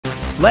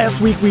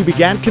Last week we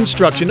began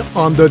construction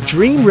on the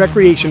Dream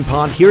Recreation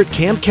Pond here at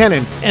Kamp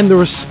Kenan, and the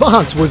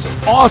response was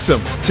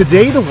awesome.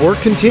 Today the work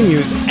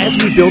continues as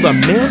we build a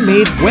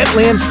man-made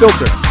wetland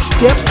filter,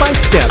 step by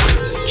step.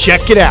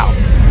 Check it out.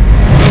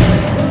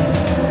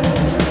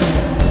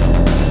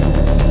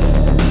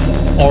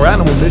 Our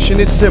animal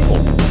mission is simple: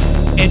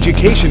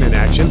 education in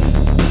action,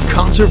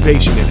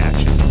 conservation in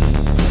action.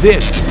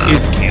 This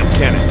is Kamp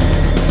Kenan.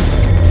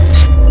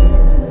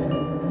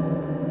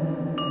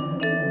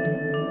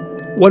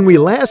 When we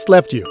last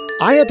left you,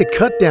 I had to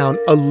cut down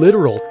a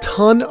literal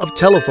ton of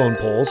telephone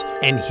poles,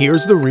 and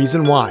here's the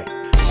reason why.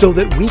 So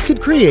that we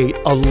could create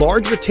a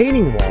large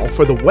retaining wall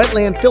for the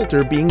wetland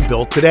filter being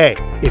built today.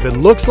 If it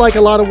looks like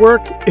a lot of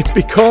work, it's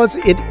because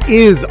it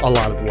is a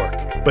lot of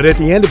work. But at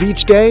the end of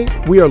each day,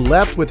 we are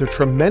left with a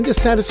tremendous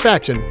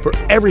satisfaction for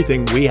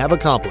everything we have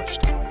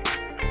accomplished.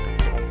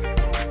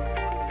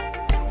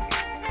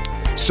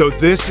 So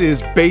this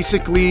is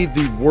basically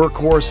the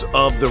workhorse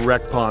of the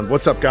rec pond.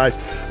 What's up, guys?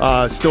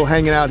 Still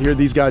hanging out here.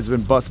 These guys have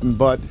been busting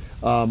butt.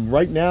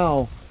 Right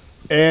now,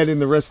 Ed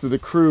and the rest of the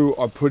crew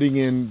are putting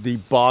in the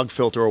bog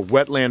filter or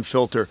wetland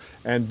filter.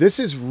 And this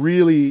is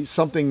really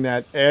something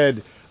that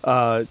Ed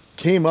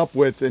came up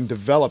with and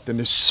developed. And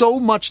there's so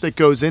much that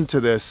goes into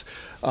this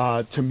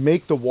to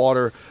make the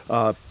water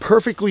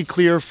perfectly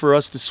clear for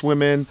us to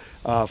swim in,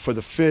 for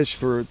the fish,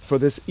 for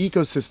this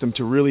ecosystem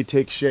to really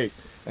take shape.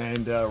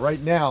 And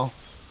right now,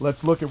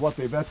 let's look at what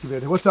they've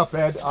excavated. What's up,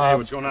 Ed? Hey,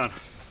 what's going on?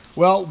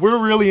 Well, we're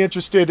really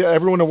interested.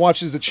 Everyone that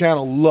watches the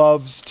channel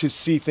loves to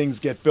see things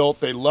get built.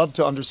 They love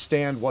to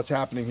understand what's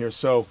happening here.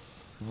 So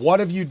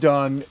what have you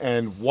done,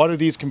 and what are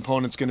these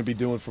components going to be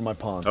doing for my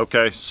pond?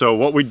 Okay, so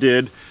what we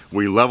did,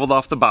 we leveled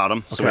off the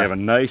bottom. So Okay. we have a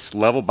nice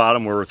level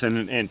bottom. We're within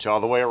an inch all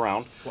the way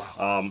around.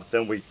 Wow.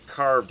 Then we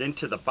carved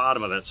into the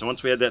bottom of it. So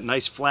once we had that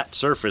nice flat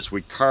surface,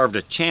 we carved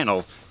a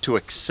channel to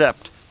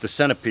accept the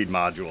centipede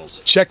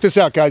modules. Check this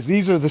out, guys.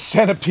 These are the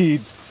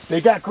centipedes. They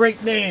got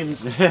great names.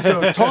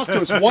 So talk to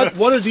us.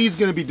 What are these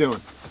going to be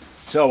doing?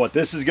 So what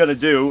this is going to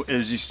do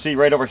is, you see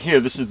right over here,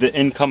 this is the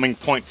incoming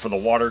point for the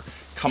water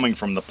coming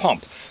from the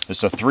pump.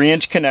 It's a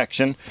 3-inch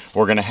connection.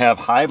 We're going to have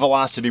high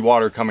velocity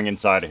water coming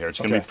inside of here. It's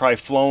going to be probably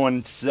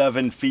flowing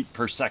 7 feet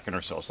per second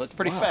or so. So that's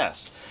pretty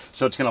fast.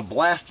 So it's going to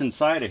blast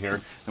inside of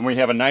here, and we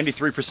have a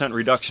 93%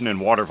 reduction in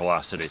water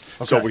velocity.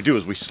 So what we do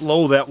is we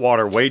slow that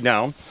water way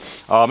down,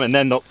 and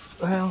then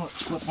well,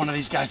 let's flip one of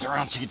these guys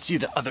around so you can see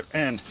the other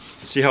end.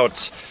 See how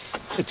it's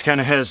kind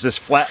of has this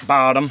flat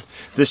bottom.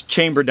 This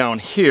chamber down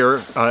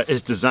here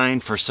is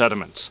designed for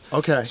sediments.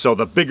 Okay. So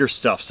the bigger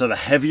stuff, so the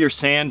heavier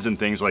sands and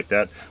things like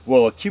that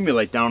will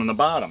accumulate down in the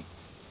bottom.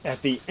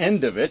 At the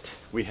end of it,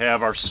 we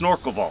have our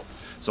snorkel vault.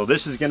 So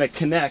this is going to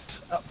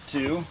connect up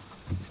to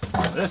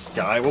this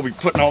guy. We'll be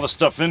putting all the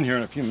stuff in here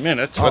in a few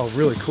minutes. Oh,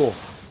 really cool.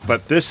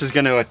 But this is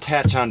going to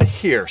attach onto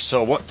here.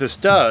 So what this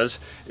does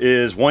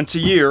is, once a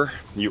year,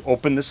 you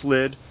open this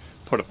lid,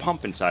 put a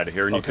pump inside of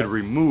here, and you can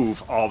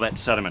remove all that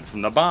sediment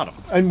from the bottom.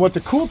 And what the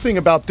cool thing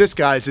about this,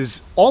 guys,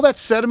 is all that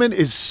sediment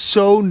is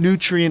so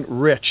nutrient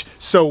rich.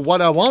 So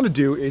what I want to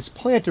do is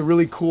plant a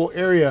really cool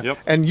area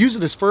and use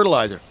it as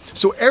fertilizer.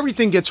 So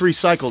everything gets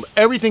recycled.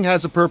 Everything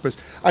has a purpose.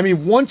 I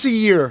mean, once a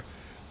year,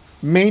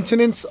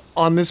 maintenance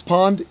on this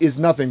pond is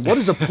nothing. What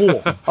is a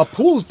pool? A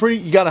pool is pretty,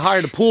 you got to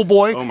hire the pool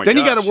boy. Then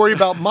you got to worry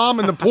about mom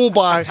and the pool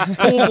boy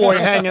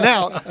hanging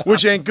out,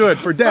 which ain't good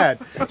for dad.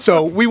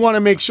 So we want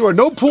to make sure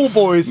no pool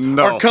boys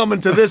are coming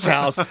to this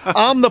house.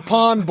 I'm the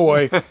pond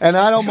boy, and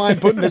I don't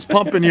mind putting this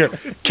pump in here.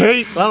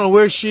 Kate, I don't know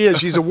where she is.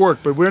 She's at work,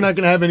 but we're not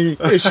going to have any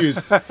issues.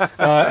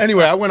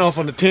 Anyway, I went off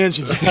on a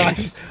tangent,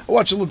 guys. I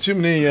watched a little too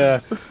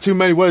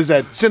many, what is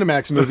that,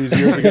 Cinemax movies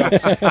years ago.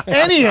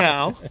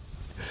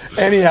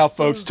 Anyhow,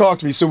 folks, talk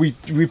to me. So we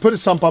put a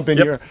sump pump in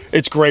here.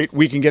 It's great.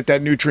 We can get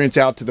that nutrients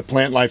out to the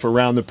plant life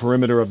around the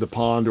perimeter of the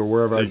pond or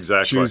wherever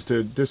I choose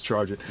to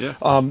discharge it.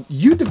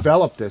 You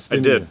developed this,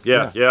 didn't you?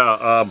 I did,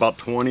 about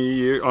 20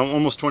 years,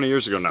 almost 20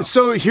 years ago now.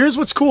 So here's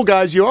what's cool,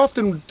 guys. You're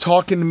often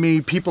talking to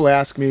me, people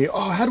ask me,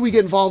 oh, how do we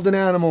get involved in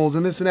animals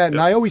and this and that?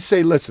 And I always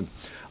say, listen,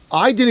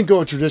 I didn't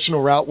go a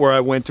traditional route where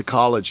I went to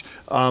college.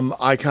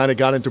 I kind of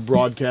got into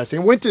broadcasting.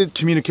 I went to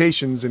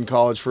communications in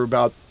college for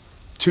about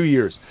 2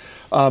 years.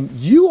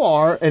 You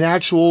are an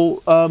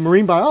actual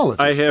marine biologist.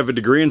 I have a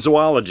degree in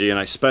zoology, and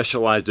I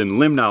specialized in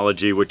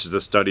limnology, which is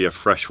the study of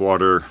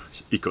freshwater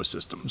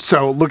ecosystems.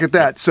 So look at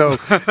that. So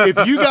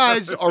if you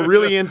guys are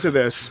really into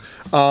this,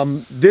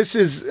 this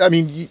is, I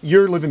mean,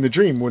 you're living the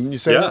dream, wouldn't you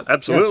say? Yeah,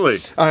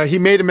 absolutely. Yeah. He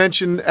made a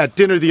mention at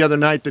dinner the other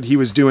night that he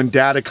was doing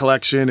data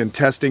collection and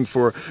testing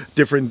for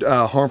different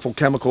harmful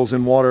chemicals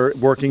in water,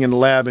 working in the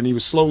lab, and he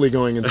was slowly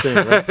going insane,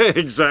 right?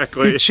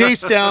 Exactly. He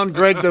chased down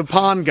Greg the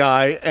pond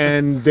guy,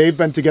 and they've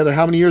been together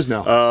how many years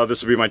now?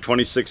 This will be my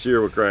 26th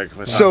year with Greg.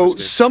 So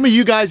some of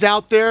you guys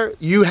out there,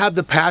 you have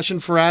the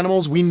passion for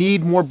animals. We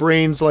need more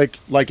brains like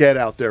Ed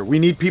out there. We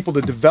need people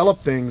to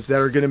develop things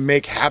that are going to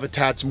make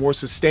habitats more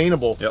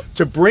sustainable,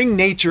 to bring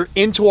nature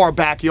into our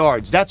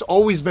backyards. That's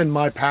always been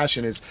my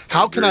passion, is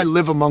how can I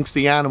live amongst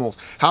the animals?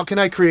 How can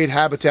I create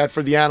habitat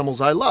for the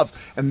animals I love?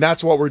 And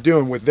that's what we're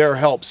doing with their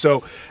help.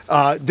 So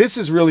this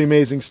is really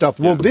amazing stuff.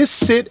 Will this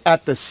sit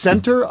at the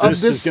center of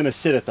this? This is going to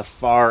sit at the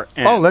far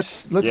end. Oh,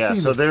 let's see.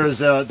 So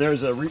there's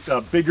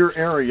a bigger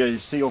area you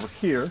see over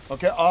here.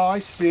 Okay. Oh, I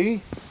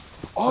see.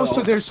 Oh,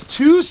 so there's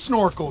 2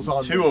 snorkels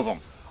on Two of them.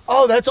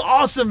 Oh, that's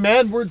awesome,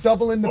 man. We're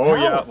doubling the power.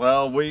 Oh yeah.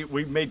 Well,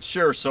 we made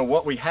sure. So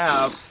what we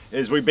have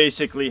is we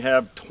basically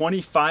have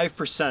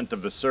 25%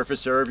 of the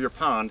surface area of your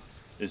pond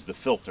is the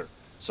filter.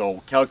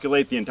 So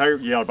calculate the entire.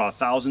 You have about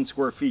 1,000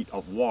 square feet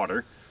of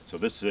water. So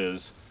this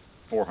is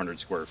 400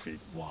 square feet.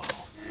 Wow.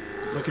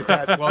 Look at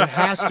that. Well, it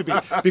has to be,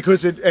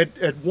 because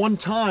at one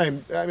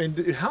time, I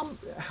mean,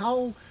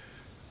 how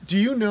do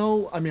you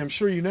know, I mean, I'm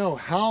sure you know,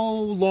 how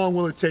long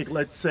will it take,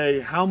 let's say,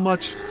 how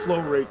much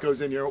flow rate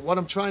goes in here? What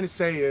I'm trying to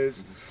say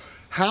is,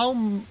 how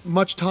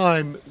much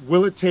time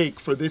will it take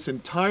for this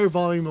entire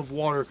volume of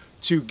water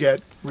to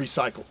get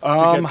recycled,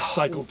 to get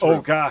cycled through?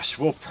 Oh gosh,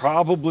 we'll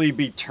probably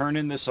be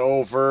turning this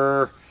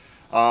over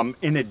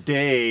in a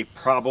day,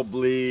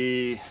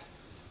 probably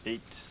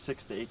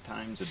 6 to 8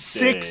 times a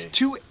day. 6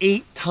 to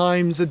 8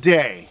 times a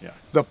day. Yeah.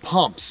 The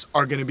pumps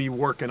are going to be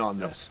working on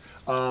this.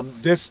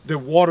 The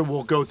water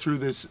will go through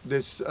this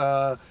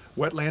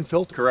wetland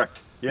filter. Correct.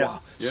 Yeah.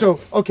 Wow. Yeah. So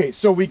okay,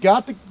 so we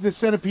got the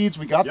centipedes,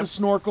 we got the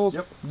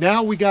snorkels.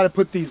 Now we got to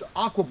put these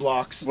aqua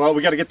blocks. Well,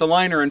 we got to get the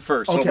liner in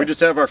first. Okay. So we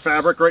just have our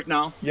fabric right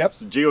now. Yep.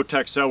 It's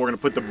geotextile. We're going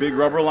to put the big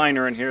rubber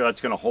liner in here.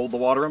 That's going to hold the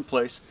water in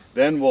place.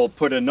 Then we'll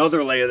put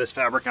another layer of this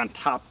fabric on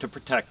top to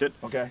protect it.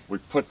 Okay. We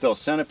put those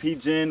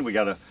centipedes in. We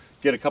got to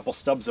get a couple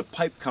stubs of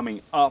pipe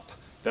coming up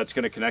that's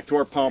going to connect to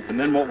our pump, and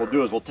then what we'll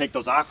do is we'll take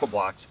those aqua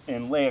blocks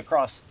and lay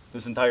across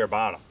this entire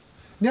bottom.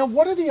 Now,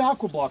 what are the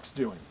aqua blocks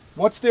doing?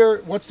 What's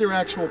their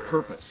actual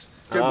purpose?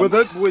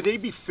 Would they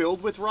be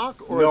filled with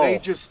rock, or are they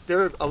just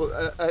an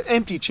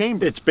empty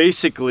chamber? It's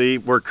basically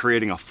we're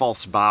creating a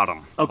false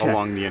bottom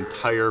along the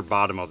entire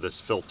bottom of this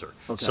filter.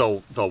 Okay.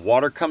 So the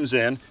water comes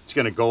in, it's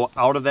going to go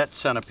out of that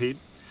centipede.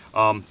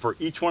 For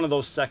each one of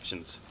those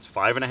sections,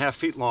 5.5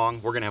 feet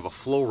long, we're going to have a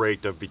flow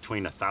rate of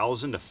between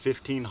 1,000 to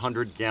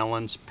 1,500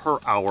 gallons per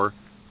hour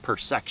per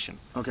section.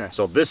 Okay.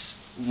 So this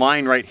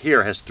line right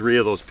here has 3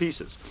 of those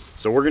pieces.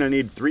 So we're going to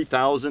need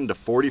 3,000 to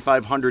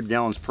 4,500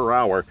 gallons per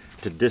hour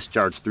to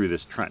discharge through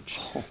this trench.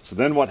 Oh. So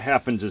then what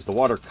happens is the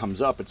water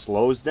comes up, it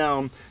slows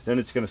down, then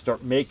it's going to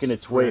start making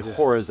its way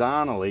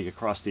horizontally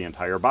across the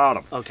entire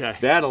bottom. Okay.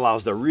 That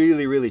allows the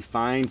really, really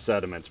fine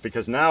sediments,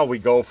 because now we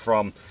go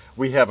from,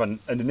 we have an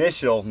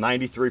initial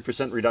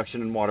 93%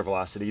 reduction in water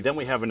velocity, then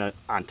we have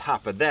on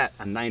top of that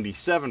a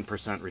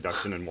 97%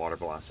 reduction in water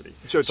velocity.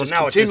 So it just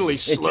continually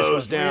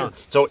slows down.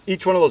 So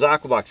each one of those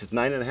aqua blocks is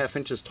 9.5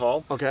 inches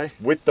tall. Okay.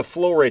 With the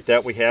flow rate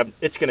that we have,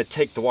 it's going to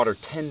take the water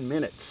 10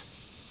 minutes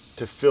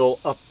to fill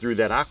up through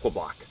that aqua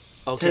block.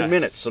 Okay. 10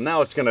 minutes. So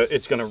now it's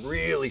gonna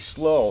really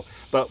slow.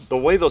 But the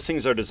way those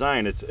things are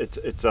designed,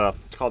 it's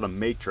called a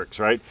matrix,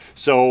 right?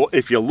 So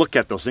if you look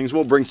at those things,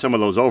 we'll bring some of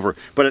those over,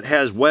 but it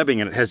has webbing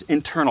and it has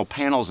internal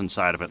panels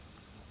inside of it.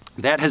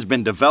 That has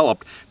been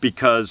developed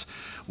because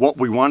what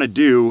we want to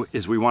do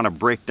is we want to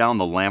break down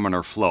the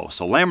laminar flow.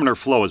 So laminar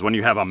flow is when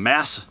you have a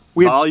mass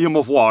volume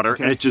of water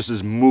and it just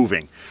is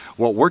moving.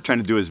 What we're trying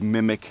to do is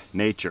mimic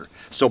nature.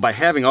 So by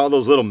having all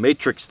those little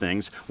matrix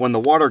things, when the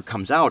water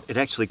comes out, it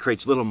actually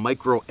creates little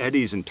micro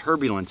eddies and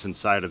turbulence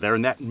inside of there,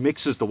 and that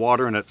mixes the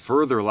water and it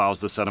further allows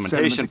the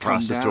sedimentation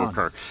process to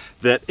occur.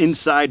 That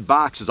inside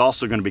box is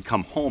also going to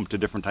become home to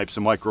different types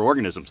of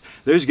microorganisms.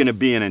 There's going to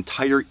be an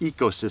entire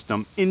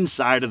ecosystem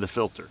inside of the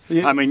filter.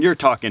 Yeah. I mean, you're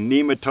talking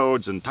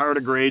nematodes and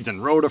tardigrades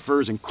and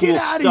rotifers and cool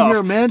stuff. Get out of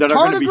here, man. That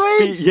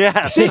tardigrades?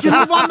 Yes. They can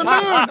live on the moon.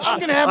 I'm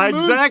going to have a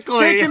moon. Exactly.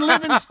 They can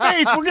live in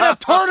space. We're going to have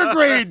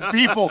tardigrades,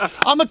 people.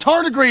 I'm a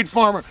tardigrade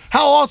farmer.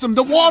 How awesome.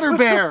 The water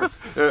bear.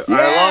 Yeah.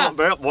 I love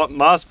it. What,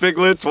 moss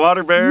piglets,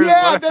 water bears?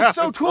 Yeah, that's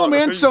so cool,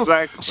 man. So,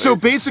 exactly. So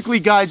basically,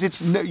 guys,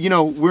 it's, you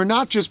know, we're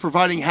not just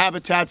providing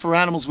habitat for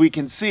animals we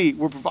can see.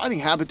 We're providing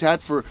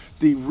habitat for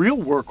the real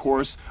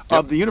workhorse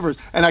of the universe.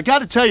 And I got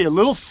to tell you a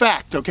little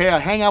fact, okay? I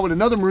hang out with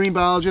another marine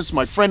biologist,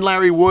 my friend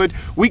Larry Wood.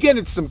 We get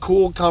into some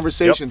cool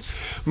conversations.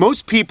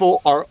 Most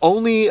people are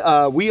only,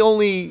 we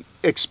only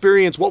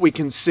experience what we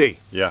can see.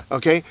 Yeah.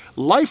 Okay?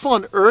 Life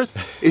on Earth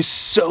is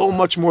so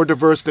much more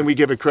diverse than we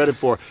give it credit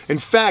for. In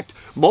fact,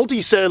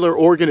 multicellular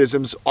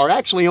organisms are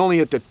actually only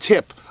at the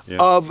tip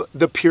of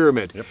the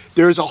pyramid.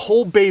 There's a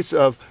whole base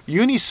of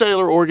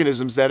unicellular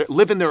organisms that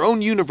live in their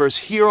own universe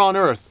here on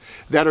Earth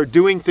that are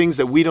doing things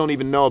that we don't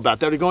even know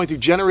about, that are going through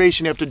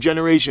generation after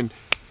generation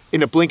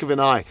in a blink of an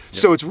eye.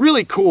 So it's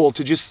really cool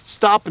to just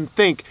stop and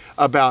think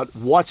about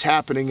what's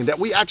happening, and that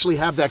we actually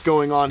have that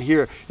going on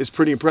here is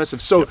pretty impressive.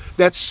 So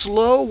that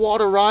slow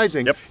water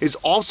rising is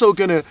also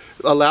going to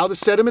allow the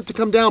sediment to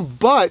come down,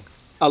 but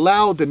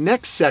allow the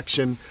next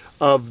section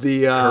of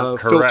the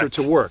filter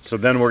to work. So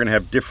then we're gonna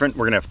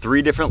have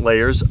 3 different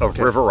layers of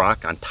river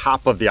rock on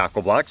top of the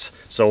aqua blocks.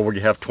 So we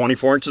have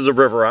 24 inches of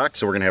river rock,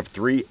 so we're gonna have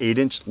 3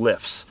 8-inch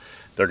lifts.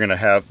 They're gonna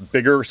have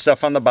bigger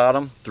stuff on the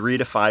bottom, 3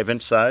 to 5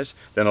 inch size.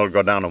 Then it'll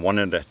go down to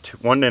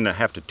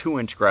 1.5 to 2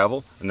 inch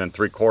gravel, and then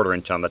 3/4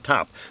 inch on the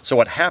top. So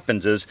what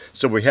happens is,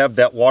 so we have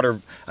that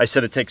water, I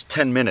said it takes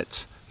 10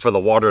 minutes for the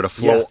water to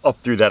flow up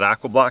through that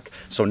aqua block.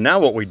 So now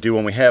what we do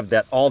when we have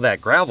all that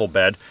gravel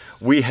bed,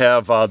 we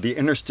have the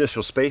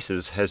interstitial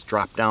spaces has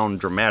dropped down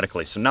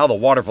dramatically. So now the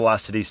water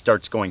velocity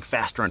starts going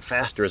faster and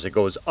faster as it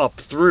goes up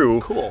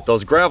through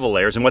those gravel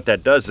layers. And what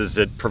that does is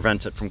it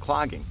prevents it from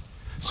clogging.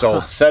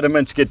 So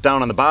sediments get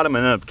down on the bottom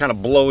and then it kind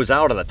of blows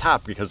out of the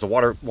top because the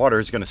water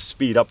is going to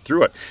speed up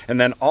through it. And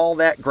then all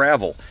that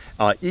gravel,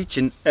 each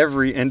and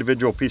every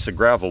individual piece of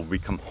gravel will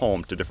become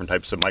home to different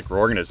types of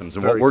microorganisms.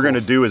 And what we're going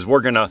to do is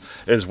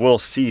we'll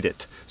seed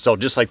it. So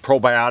just like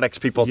probiotics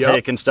people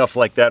take and stuff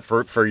like that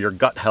for your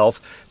gut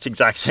health, it's the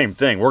exact same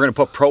thing. We're going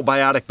to put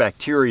probiotic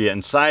bacteria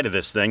inside of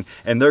this thing,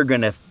 and they're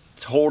going to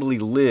totally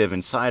live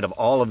inside of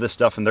all of this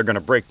stuff, and they're going to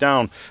break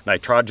down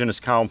nitrogenous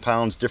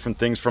compounds, different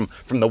things from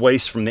the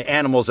waste from the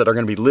animals that are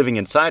going to be living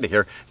inside of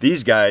here.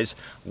 These guys,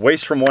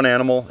 waste from one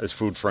animal is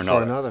food for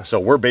another.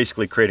 So we're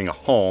basically creating a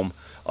home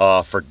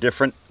for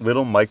different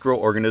little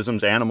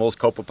microorganisms, animals,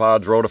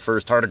 copepods,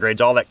 rotifers,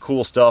 tardigrades, all that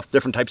cool stuff,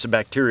 different types of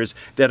bacteria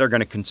that are going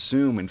to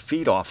consume and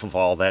feed off of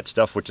all that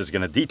stuff, which is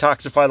going to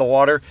detoxify the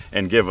water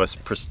and give us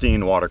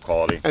pristine water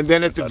quality. And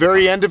then at the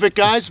very end of it,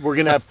 guys, we're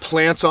going to have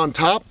plants on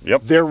top.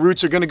 Their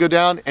roots are going to go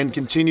down and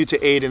continue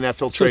to aid in that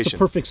filtration. So it's a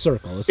perfect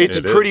circle. It's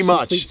pretty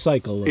much.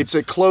 Cycle. It's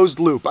a closed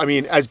loop. I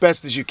mean, as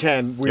best as you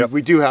can.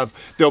 We do have,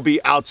 there'll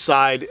be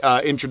outside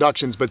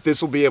introductions, but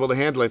this will be able to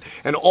handle it.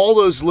 And all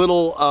those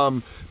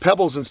little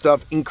pebbles and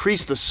stuff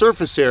increase the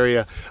surface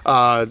area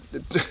a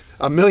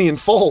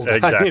million-fold.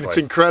 Exactly. I mean, it's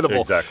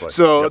incredible. Exactly.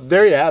 So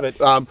there you have it.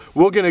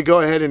 We're going to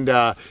go ahead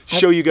and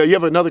show you guys. You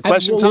have another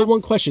question, Tom?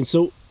 One question.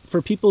 So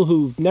for people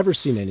who've never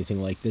seen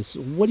anything like this,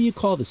 what do you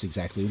call this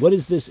exactly? What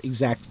is this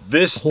exact whole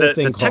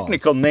thing the called?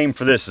 technical name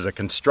for this is a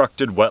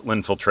constructed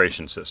wetland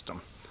filtration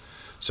system.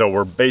 So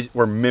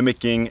we're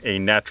mimicking a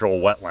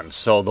natural wetland.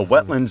 So the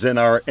wetlands in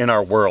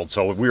our world.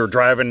 So we were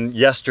driving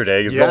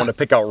yesterday, going to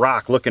pick out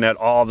rock, looking at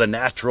all the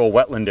natural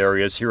wetland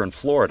areas here in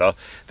Florida.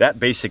 That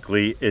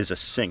basically is a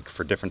sink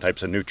for different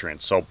types of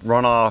nutrients. So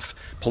runoff,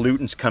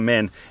 pollutants come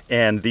in,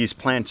 and these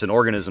plants and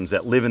organisms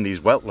that live in these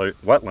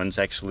wetlands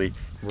actually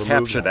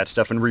capture that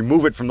stuff and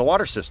remove it from the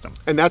water system.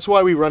 And that's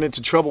why we run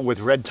into trouble with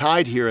red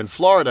tide here in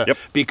Florida,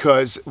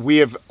 because we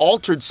have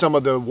altered some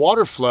of the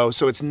water flow,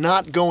 so it's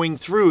not going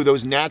through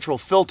those natural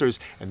filters,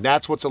 and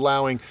that's what's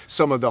allowing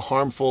some of the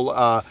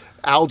harmful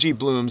algae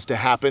blooms to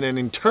happen, and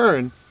in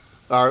turn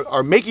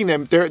are making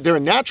them, they're a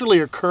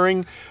naturally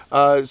occurring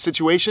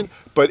situation,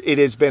 but it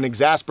has been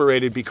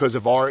exacerbated because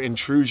of our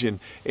intrusion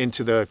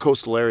into the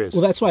coastal areas.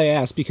 Well, that's why I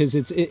asked, because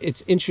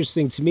it's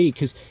interesting to me,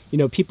 because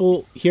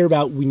people hear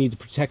about we need to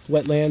protect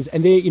wetlands,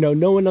 and they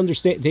no one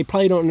understand. They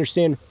probably don't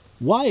understand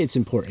why it's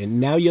important.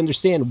 Now you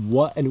understand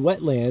what in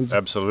wetlands,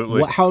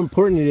 how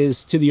important it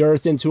is to the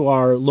earth and to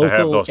our local to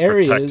have those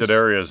areas. Protected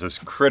areas is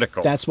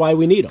critical. That's why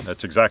we need them.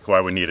 That's exactly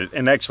why we need it.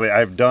 And actually,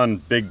 I've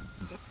done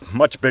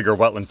much bigger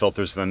wetland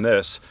filters than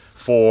this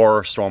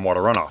for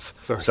stormwater runoff.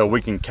 So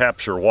we can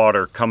capture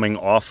water coming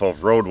off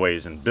of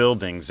roadways and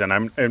buildings,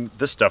 and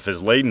this stuff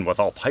is laden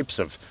with all types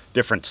of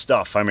different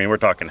stuff. I mean, we're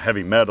talking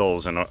heavy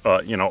metals and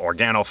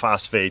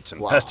organophosphates and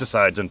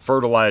pesticides and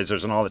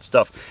fertilizers and all that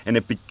stuff, and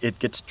it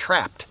gets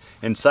trapped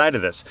inside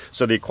of this.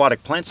 So the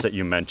aquatic plants that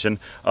you mentioned,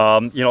 they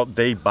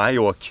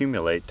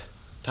bioaccumulate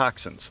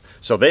toxins.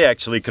 So they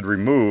actually could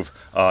remove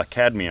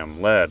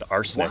cadmium, lead,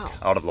 arsenic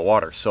out of the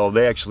water. So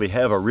they actually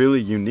have a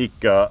really unique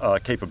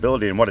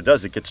capability, and what it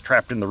does, it gets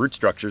trapped in the root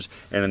structures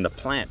and in the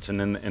plants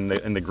and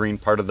in the green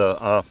part of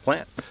the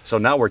plant. So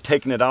now we're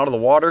taking it out of the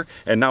water,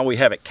 and now we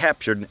have it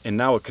captured, and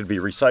now it could be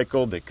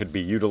recycled, it could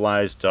be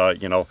utilized,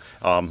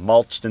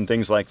 mulched and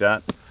things like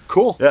that.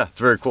 Cool. Yeah, it's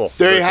very cool.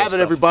 There you have it,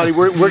 everybody.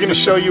 We're going to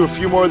show you a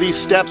few more of these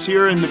steps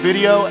here in the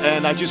video,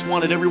 and I just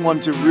wanted everyone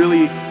to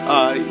really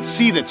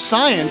see that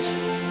science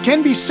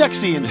can be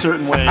sexy in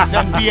certain ways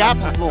and be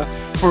applicable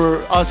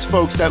for us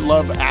folks that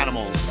love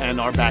animals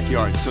and our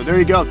backyard. So there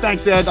you go.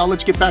 Thanks, Ed. I'll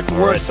let you get back to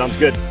work. All right, sounds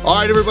good. All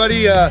right,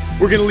 everybody. We're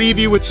going to leave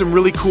you with some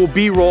really cool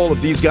B-roll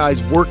of these guys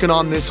working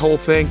on this whole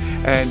thing.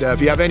 And if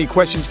you have any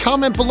questions,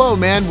 comment below,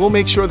 man. We'll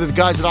make sure that the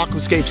guys at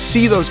Aquascape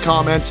see those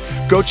comments.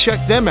 Go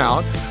check them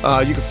out.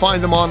 You can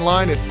find them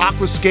online at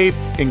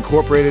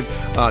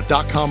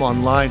aquascapeincorporated.com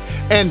online.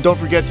 And don't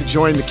forget to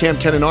join the Kamp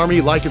Kenan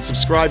Army. Like and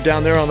subscribe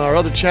down there on our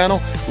other channel.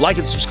 Like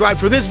and subscribe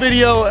for this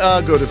video.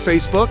 Go to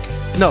Facebook.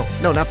 No,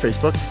 not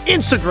Facebook.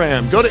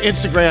 Instagram. Go to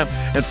Instagram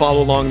and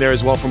follow along there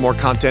as well for more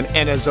content.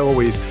 And as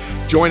always,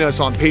 join us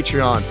on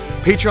Patreon.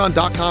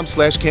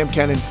 Patreon.com/Kamp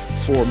Kenan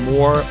for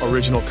more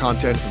original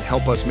content and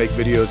help us make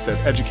videos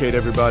that educate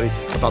everybody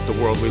about the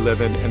world we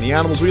live in and the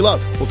animals we love.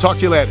 We'll talk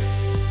to you later.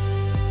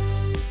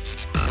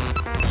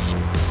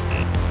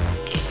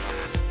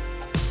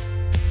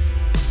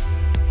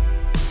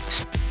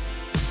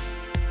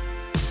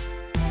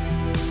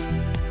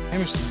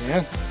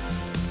 man.